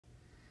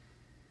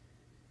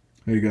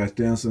Hey guys,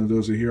 Dan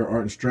Sandoza here,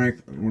 Art and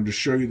Strength. I wanted to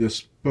show you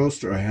this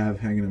poster I have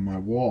hanging in my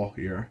wall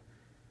here.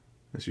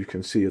 As you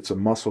can see, it's a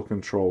muscle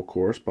control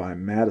course by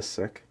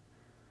Matisic.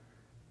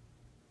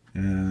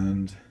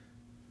 And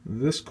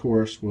this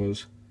course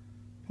was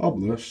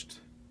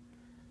published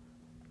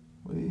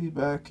way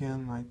back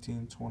in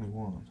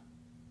 1921.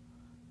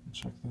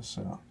 Check this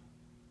out.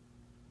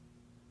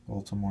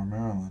 Baltimore,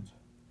 Maryland.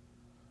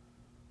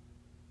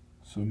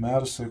 So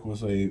Matisic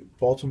was a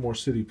Baltimore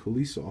City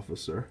police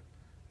officer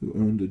who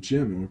owned a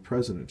gym on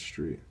President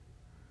Street.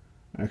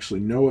 I actually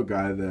know a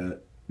guy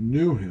that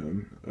knew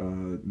him, a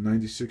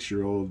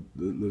 96-year-old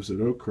that lives at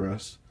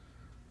Oakcrest,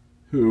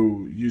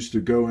 who used to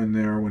go in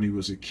there when he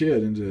was a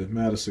kid into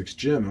Matisic's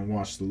gym and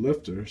watch the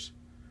lifters.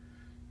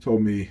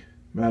 Told me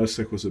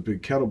Matisic was a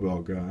big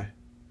kettlebell guy,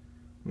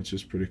 which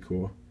is pretty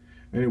cool.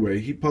 Anyway,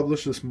 he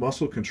published this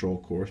muscle control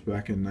course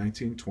back in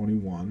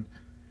 1921,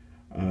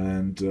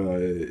 and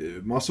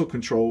muscle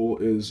control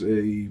is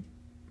a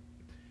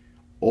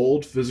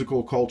old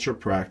physical culture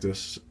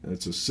practice.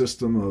 It's a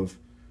system of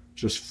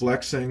just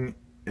flexing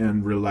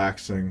and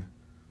relaxing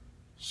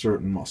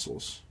certain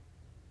muscles.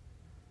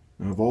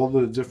 Now, of all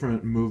the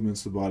different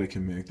movements the body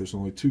can make, there's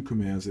only two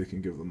commands they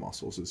can give the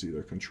muscles. It's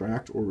either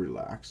contract or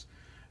relax.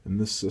 And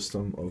this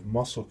system of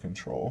muscle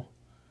control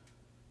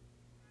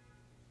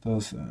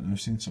does that. And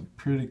I've seen some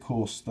pretty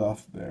cool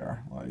stuff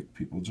there, like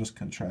people just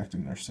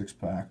contracting their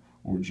six-pack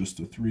or just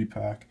a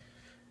three-pack.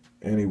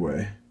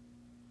 Anyway,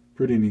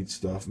 pretty neat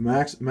stuff.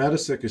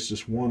 Matisic is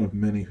just one of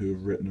many who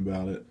have written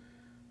about it.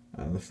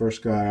 The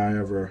first guy I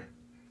ever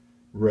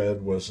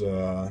read was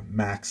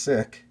Mac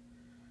Sick,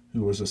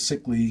 who was a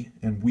sickly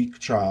and weak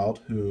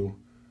child who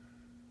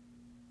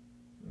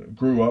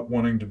grew up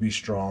wanting to be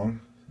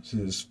strong.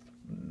 The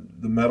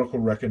medical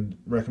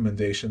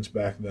recommendations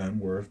back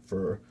then were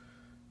for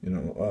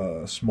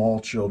small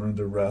children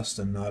to rest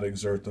and not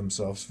exert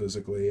themselves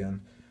physically,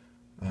 and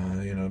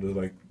to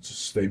like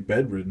just stay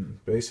bedridden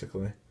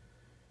basically.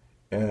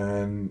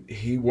 And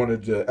he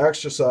wanted to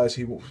exercise.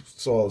 He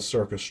saw a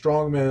circus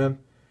strongman,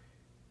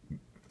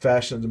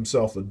 fashioned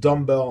himself a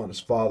dumbbell, and his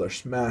father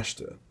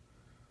smashed it,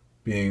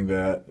 being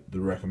that the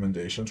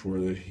recommendations were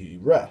that he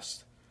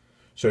rest.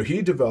 So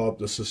he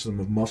developed a system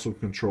of muscle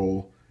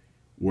control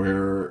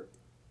where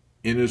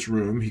in his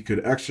room he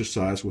could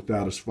exercise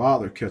without his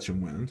father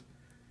catching wind.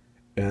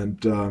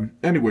 And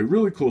anyway,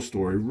 really cool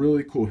story,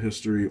 really cool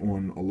history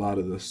on a lot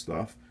of this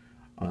stuff.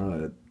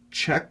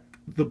 Check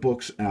the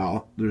books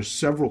out. There's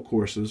several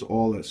courses,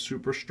 all at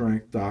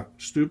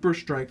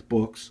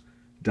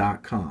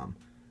superstrengthbooks.com.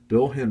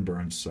 Bill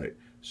Hinburn's site,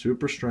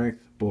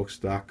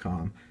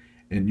 superstrengthbooks.com,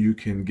 and you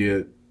can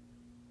get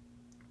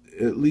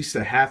at least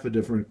a half a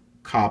different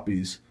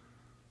copies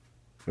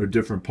or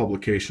different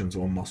publications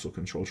on muscle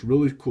control. It's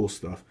really cool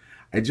stuff.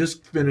 I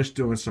just finished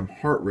doing some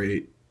heart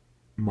rate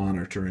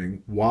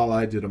monitoring while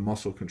I did a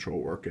muscle control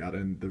workout,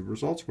 and the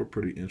results were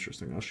pretty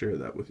interesting. I'll share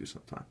that with you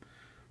sometime.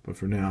 But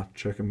for now,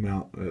 check them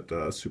out at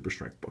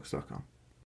superstrengthbooks.com.